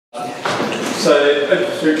So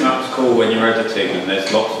OpenStreetMap's cool when you're editing and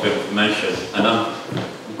there's lots of information, and I'm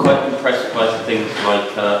quite impressed by things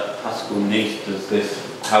like Pascal Nice does this,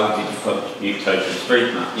 how did you contribute to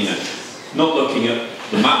OpenStreetMap? You know, not looking at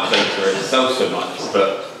the map data itself so much,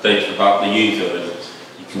 but data about the user, and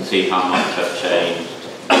you can see how much I've changed,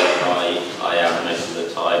 where I am most of the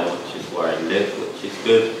time, which is where I live, which is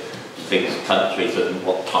good. Things, countries, and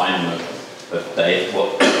what time of day,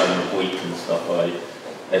 what time of week and stuff I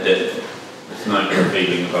edit. There's no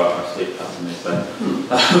revealing about my sleep pattern is there.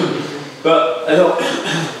 But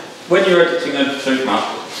when you're editing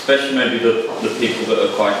OpenStreetMap, especially maybe the people that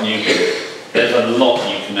are quite new here, there's a lot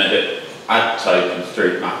you can add to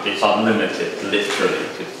OpenStreetMap. It's unlimited, literally,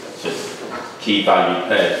 because it's just key value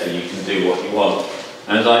pairs, so you can do what you want.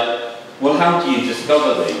 And it's like, well, how do you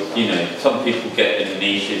discover these? You know, some people get in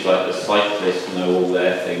niches like the cyclists know all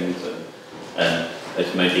their things, and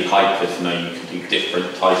there's maybe hikers know you can do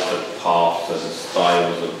different types of paths and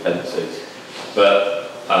styles of fences. But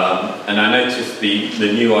and I noticed the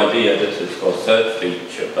new ID editor's got a search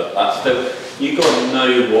feature, but that's still, you've got to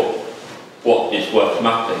know what is worth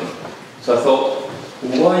mapping. So I thought,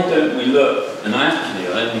 well, why don't we look? And I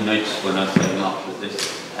only noticed when I was setting up that this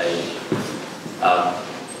page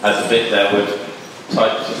has a bit there with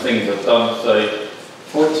types of things I've done. So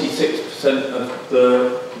 46% of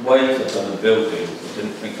the ways I've done are buildings. I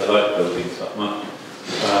didn't think I liked buildings that much.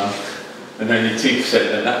 And only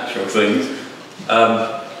 2% are natural things.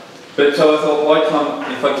 But so I thought, why can't,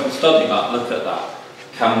 if I can study that, look at that,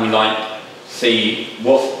 can we like see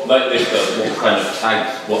what, like this does, what kind of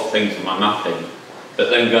tags, what things am I mapping? But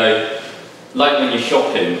then go, like when you're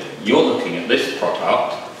shopping, you're looking at this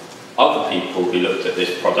product, other people who looked at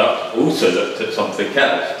this product also looked at something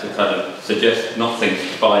else to kind of suggest not things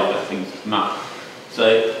to buy but things to map.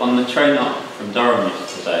 So on the train up from Durham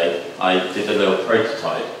yesterday, I did a little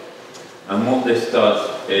prototype, and what this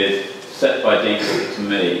does is set by default to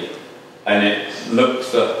me, and it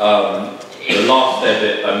looks at the last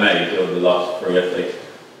edit I made, or the last three I think,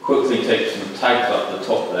 quickly takes some tags up the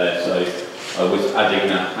top there, so I was adding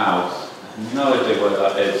a house. I have no idea where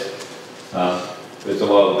that is. It was a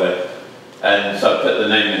while ago. And so I put the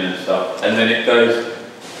name in and stuff, and then it goes,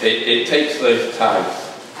 it takes those tags,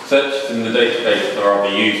 searches in the database for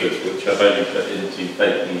other users, which I've only put into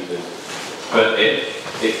fake users, but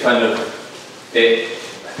it kind of,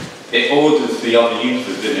 it orders the other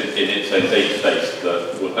users in its own database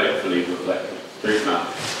that will hopefully reflect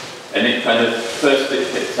OpenStreetMap. And it kind of, first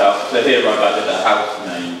it picks out, so here I've added a house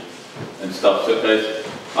name and stuff, so it goes,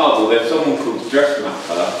 oh, well there's someone called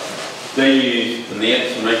DressMapper. They use, and the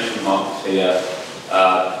exclamation marks here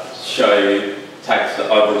show tags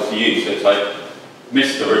that I've also used. So it's like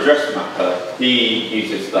Mr. DressMapper, he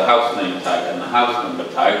uses the house name tag and the house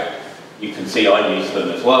number tag. You can see I use them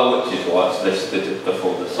as well, which is why it's listed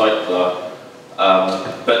before the cycler.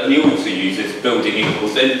 But he also uses building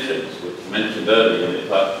equals entrance, which you mentioned earlier, and it's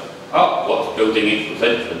like, oh, what's building equals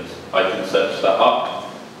entrance? I can search that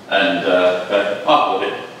up and go, oh,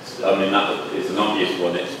 well, I mean, that is an obvious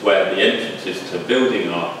one. It's where the entrances to building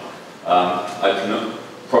are. I can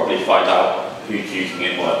probably find out who's using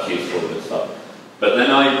it, what it's used for and stuff. But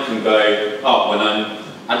then I can go, oh, when I'm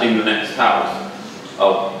adding the next house,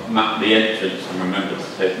 I'll map the entrance and remember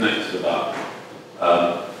to take notes of that.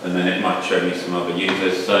 And then it might show me some other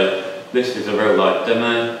users. So this is a real life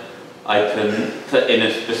demo. I can put in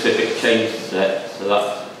a specific change set. So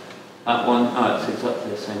that's that one. Oh, it's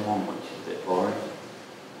exactly the same one, which is a bit boring.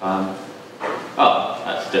 Oh,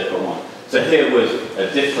 that's a different one. So here was a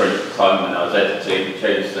different time when I was editing,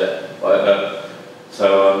 changed it, whatever.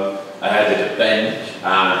 So I added a bench,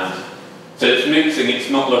 and so it's mixing, it's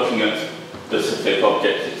not looking at specific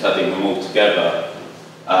objects, it's adding them all together.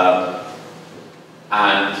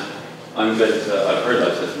 And I'm going to, I've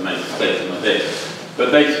realised there's a mistake in my disk,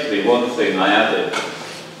 but basically one thing I added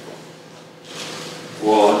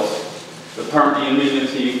was apparently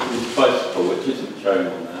immunity equals bicycle, which isn't shown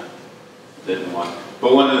on there. Didn't want.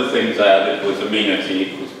 But one of the things I added was amenity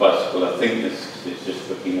equals bicycle. I think this is just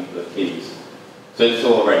looking at the keys. So it's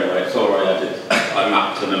all anyway, it's all I added. I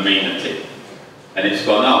mapped an amenity. And it's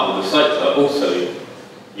gone, oh, well, the cycler also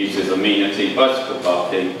uses amenity bicycle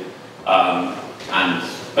parking and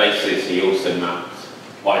spaces. He also maps.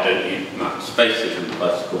 Why don't you map spaces in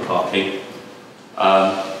bicycle parking?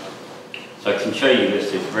 So I can show you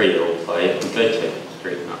this is real by if we go to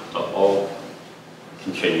OpenStreetMap.org. I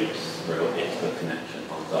can show you this is real if the connection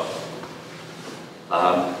holds up.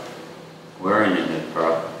 We're in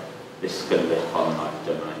Edinburgh. This is going to be a fun life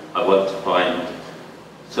demo. I want to find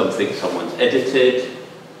something someone's edited.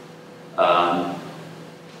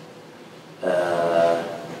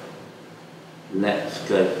 let's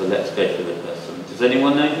go for the person. Does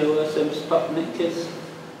anyone know who SotMScot13 is?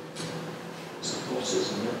 It's a bot,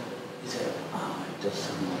 isn't it? Is it? Oh, it does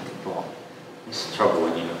sound like a bot. It's trouble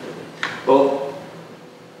when you look at it.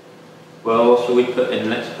 Well, shall we put in,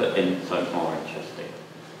 let's put in something more interesting.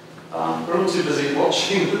 We're all too busy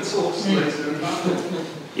watching the talks later.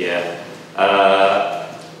 Yeah.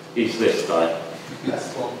 Who's this guy?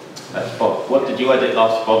 That's Bob. That's Bob. What did you edit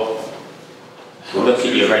last, Bob? We'll look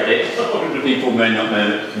at your edit. People may not know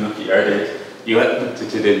that you can look at your edit. You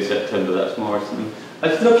edited it in September, that's more recently. I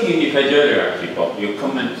was looking at your page earlier actually, Bob. Your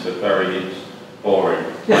comments are very boring.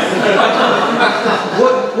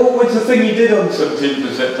 what was the thing you did on 17th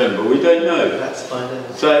of September? We don't know. Let's find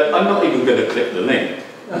out. So I'm not even going to click the link.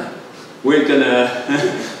 We're going to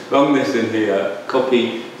long this in here,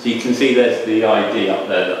 copy, so you can see there's the ID up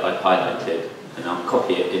there that I've highlighted, and I'll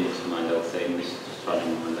copy it into my little thing. This is just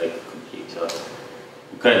running on my local computer.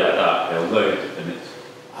 Okay, like that, it'll load, and it's,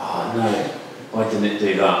 oh no, why didn't it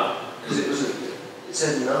do that? Because it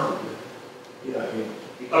said none. You know,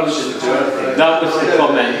 I was just doing it. That was the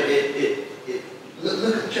comment.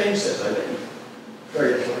 Look at the change set, I mean.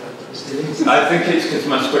 Very little. I think it's because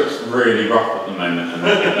my script's really rough at the moment, and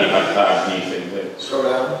I think you have to add new things in. Scroll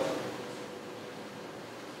down.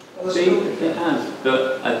 Oh, See, it has,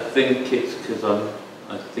 but I think it's because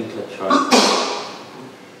I think I tried.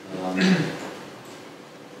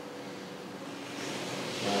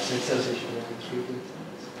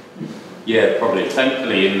 Yeah, probably.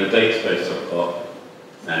 Thankfully, in the database I've got,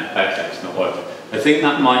 no, actually it's not working. I think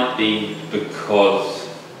that might be because,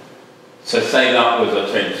 so say that was a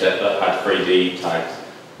change set that had 3D tags.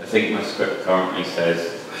 I think my script currently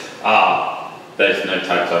says, there's no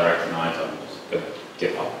tags I recognise, I'm just going to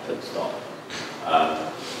give up and stop.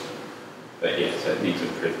 But yeah, so it needs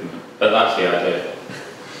improvement. But that's the idea.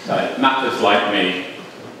 So mappers like me